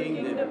 For the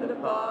kingdom, the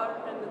power,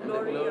 and the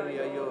glory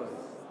are yours,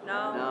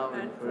 now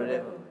and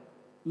forever.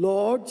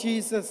 Lord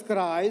Jesus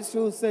Christ,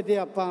 who said to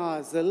the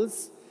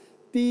apostles,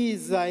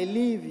 "Peace I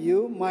leave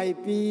you, my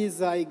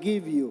peace I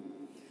give you,"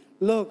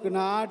 look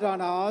not on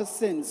our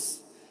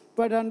sins,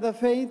 but on the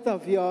faith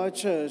of your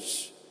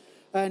church,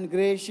 and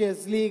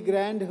graciously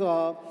grant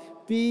her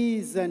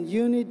peace and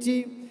unity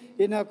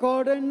in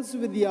accordance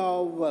with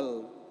your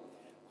will,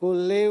 who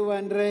live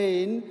and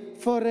reign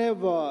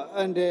forever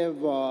and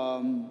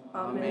ever.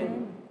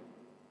 Amen.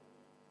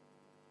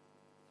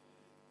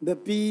 The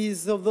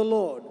peace of the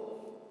Lord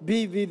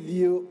be with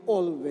you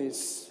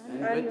always.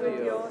 And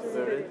with your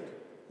spirit.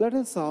 Let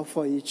us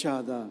offer each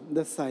other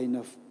the sign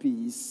of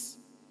peace.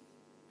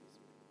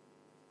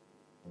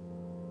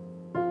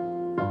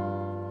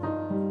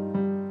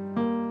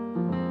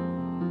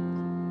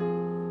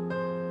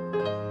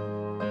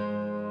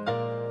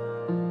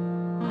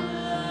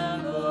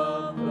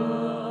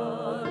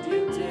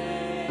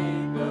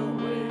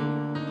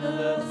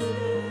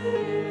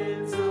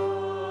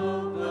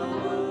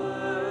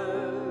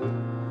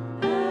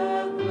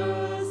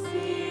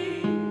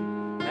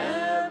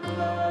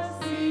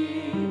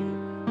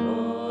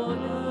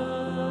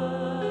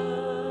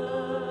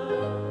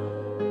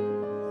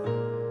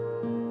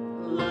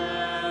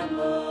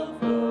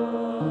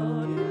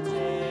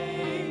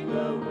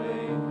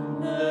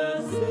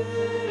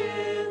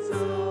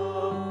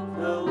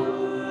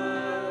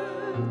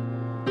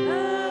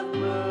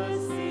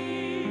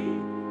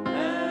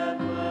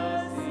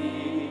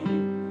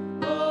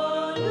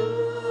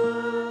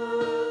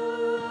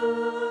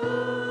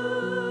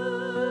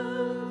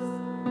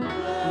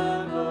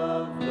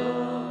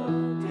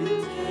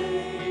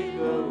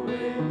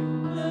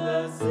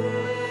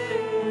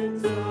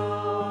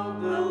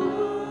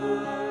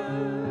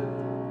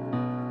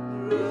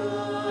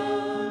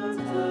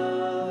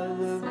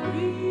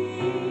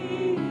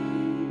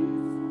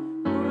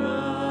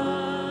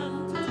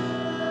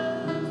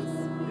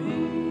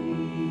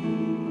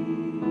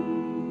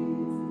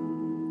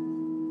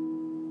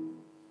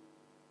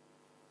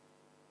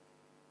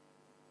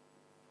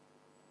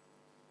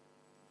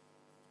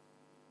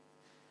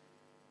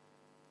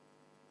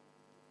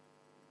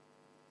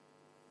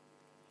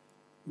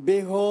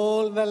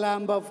 Behold the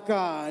Lamb of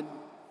God.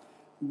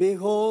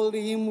 Behold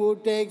him who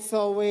takes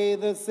away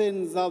the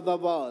sins of the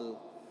world.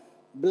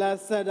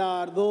 Blessed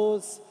are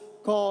those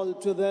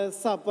called to the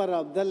supper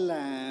of the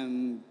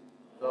Lamb.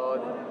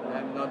 Lord, I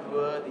am not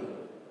worthy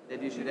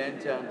that you should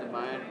enter under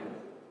my roof,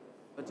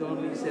 but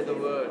only say the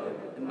word,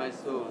 and my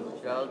soul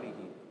shall be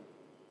healed.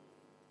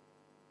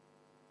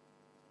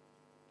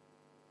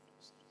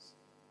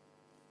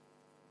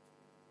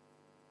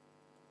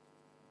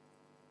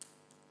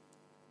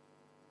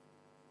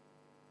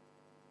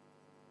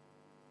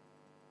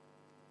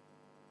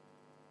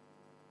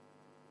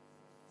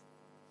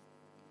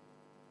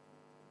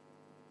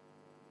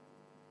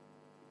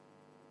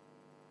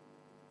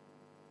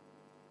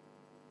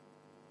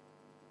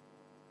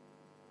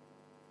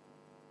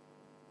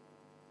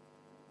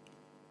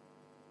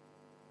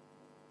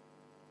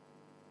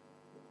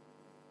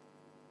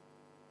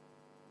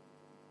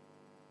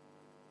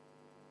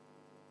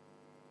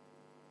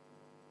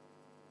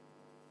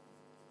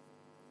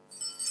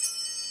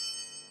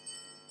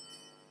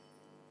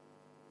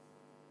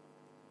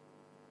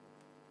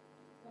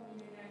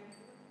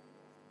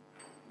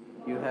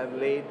 You have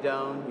laid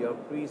down your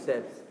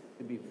precepts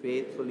to be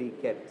faithfully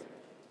kept.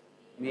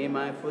 May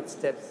my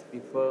footsteps be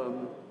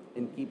firm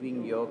in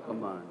keeping your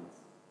commands.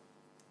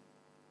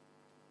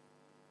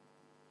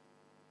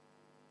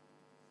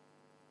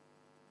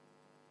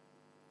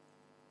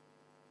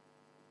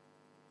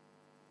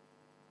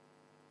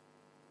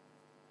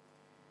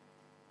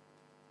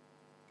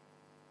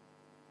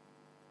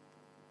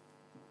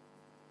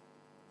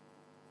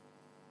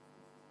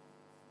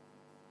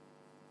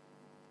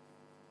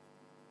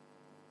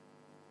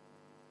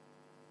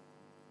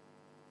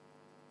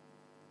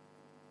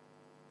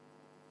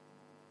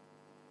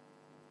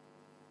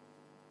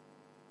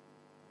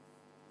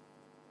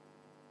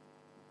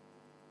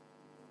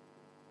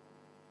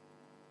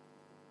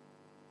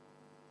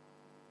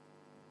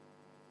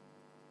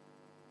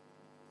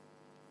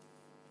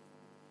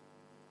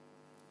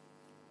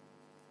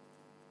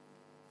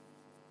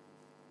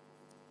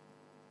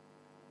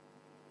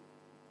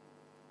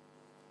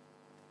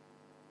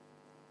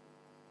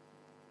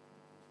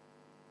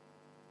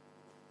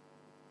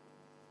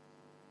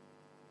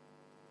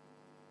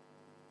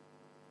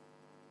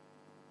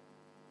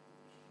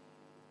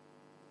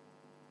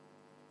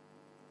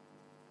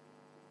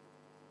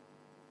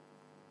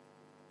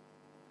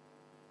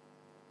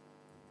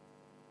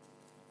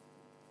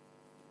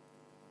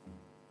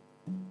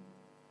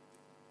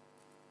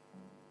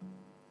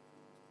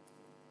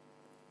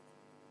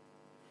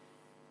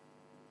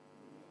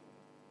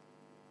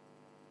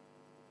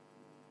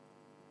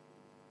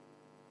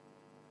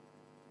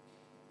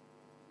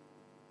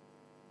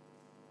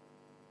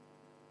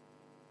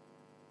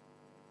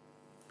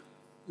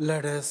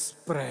 Let us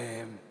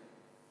pray.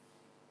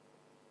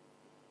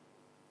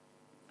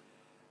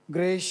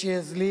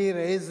 Graciously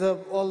raise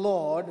up, O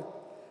Lord,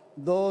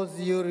 those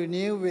you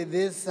renew with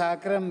this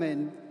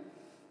sacrament,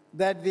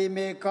 that we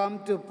may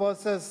come to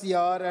possess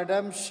your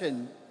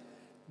redemption,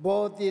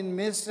 both in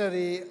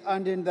mystery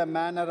and in the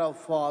manner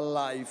of our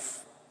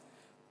life.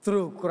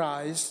 Through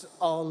Christ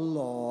our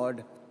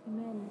Lord.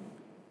 Amen.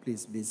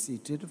 Please be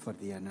seated for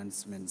the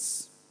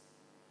announcements.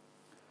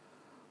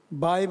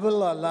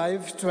 Bible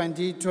Alive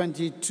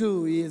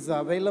 2022 is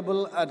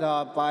available at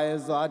our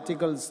Pious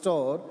Article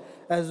store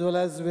as well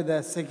as with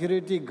a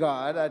security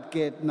guard at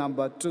gate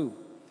number 2.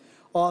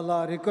 All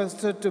are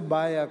requested to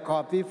buy a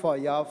copy for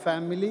your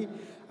family,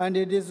 and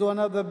it is one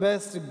of the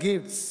best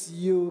gifts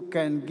you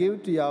can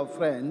give to your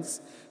friends,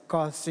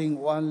 costing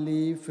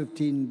only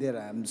 15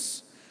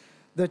 dirhams.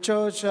 The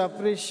church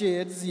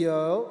appreciates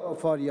you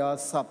for your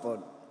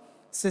support.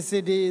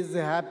 CCD is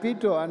happy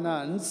to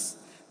announce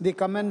the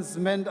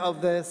commencement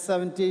of the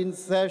 17th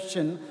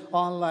session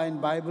online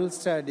Bible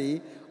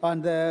study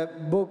on the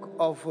book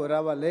of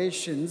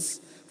Revelations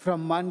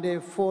from Monday,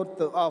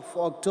 4th of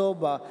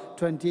October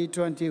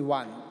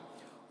 2021.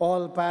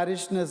 All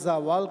parishioners are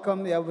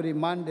welcome every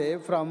Monday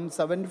from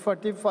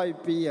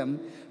 7:45 p.m.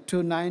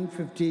 to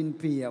 9:15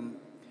 p.m.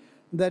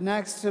 The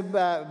next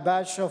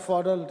batch of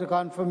adult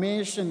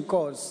confirmation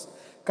course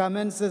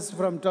commences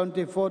from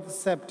 24th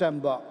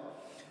September.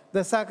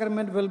 The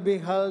sacrament will be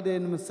held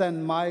in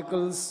St.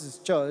 Michael's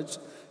Church,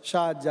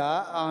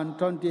 Sharjah, on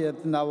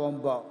 20th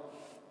November.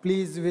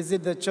 Please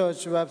visit the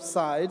church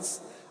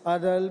website's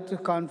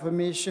adult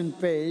confirmation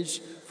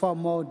page for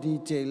more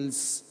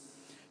details.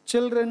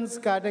 Children's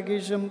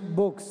catechism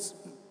books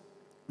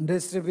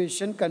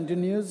distribution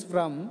continues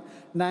from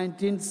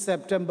 19th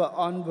September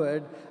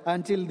onward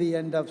until the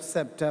end of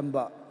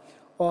September,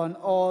 on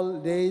all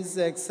days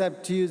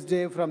except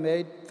Tuesday from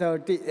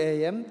 8:30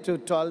 a.m. to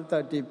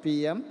 12:30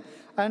 p.m.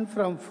 and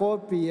from 4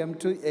 p.m.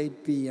 to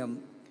 8 p.m.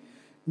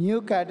 New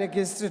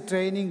catechist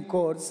training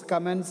course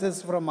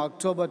commences from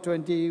October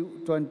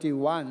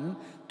 2021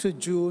 to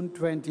June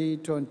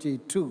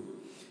 2022.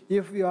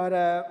 If you are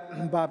a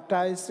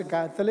baptized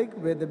Catholic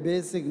with a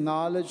basic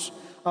knowledge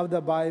of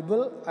the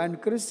Bible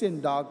and Christian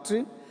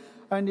doctrine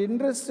and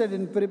interested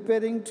in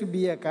preparing to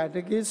be a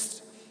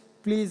catechist,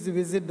 please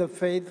visit the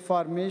Faith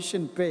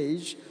Formation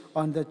page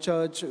on the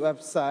church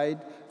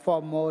website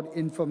for more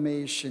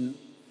information.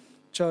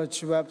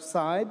 Church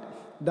website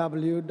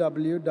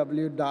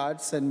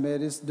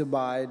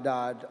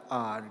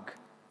www.stmarysdubai.org.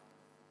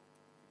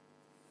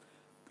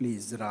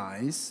 Please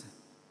rise.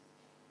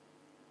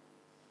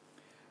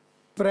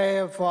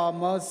 Prayer for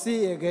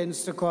mercy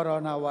against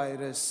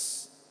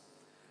coronavirus.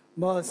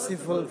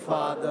 Merciful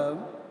Father,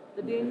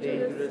 the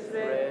dangerous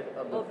spread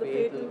of the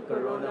fatal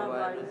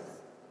coronavirus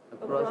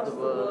across the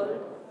world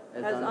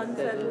has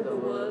unsettled the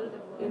world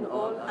in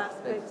all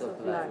aspects of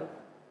life.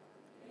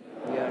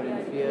 We are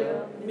in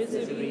fear,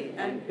 misery,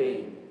 and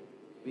pain.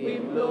 We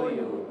implore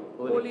you,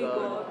 Holy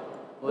God,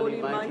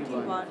 Holy Mighty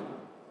One,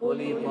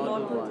 Holy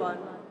Immortal One,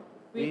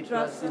 we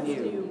trust in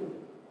you.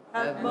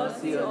 Have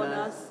mercy on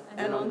us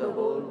and on the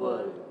whole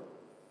world.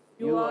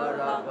 You are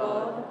our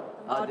God,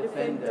 our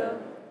defender,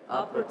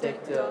 our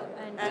protector,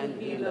 and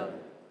healer.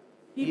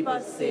 Keep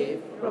us safe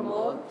from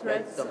all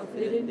threats of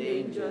hidden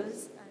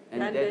dangers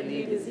and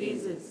deadly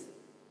diseases.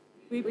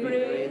 We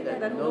pray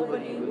that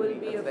nobody will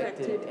be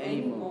affected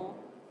anymore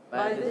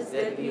by this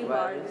deadly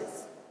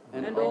virus,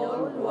 and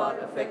all who are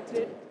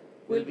affected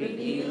will be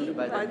healed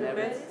by the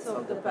merits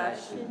of the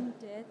passion,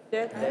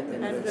 death,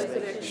 and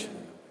resurrection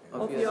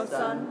of your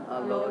Son,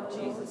 our Lord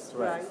Jesus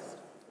Christ,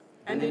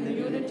 and in the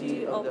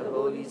unity of the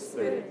Holy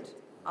Spirit.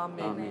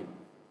 Amen.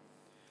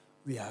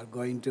 we are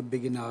going to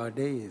begin our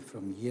day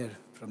from here,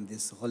 from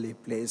this holy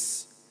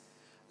place.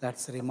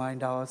 Let's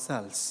remind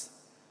ourselves,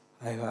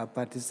 I have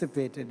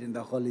participated in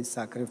the holy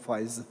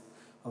sacrifice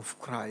of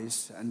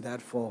Christ, and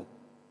therefore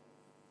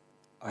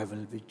I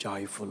will be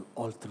joyful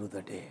all through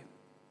the day.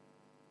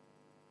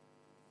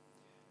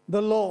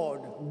 The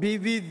Lord be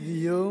with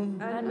you.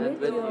 And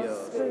with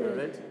your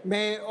spirit.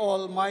 May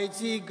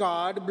Almighty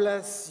God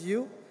bless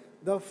you,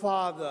 the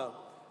Father,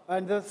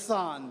 and the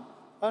Son,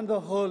 and the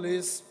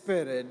Holy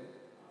Spirit.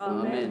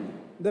 Amen.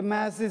 The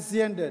Mass is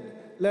ended.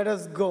 Let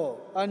us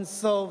go and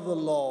serve the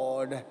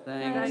Lord.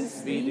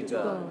 Thanks be to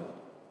God.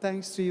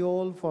 Thanks to you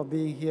all for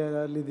being here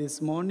early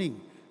this morning.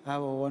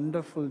 Have a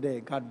wonderful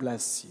day. God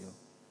bless you.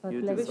 God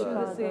You bless too, you,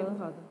 Wishing the same, Father.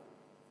 Father.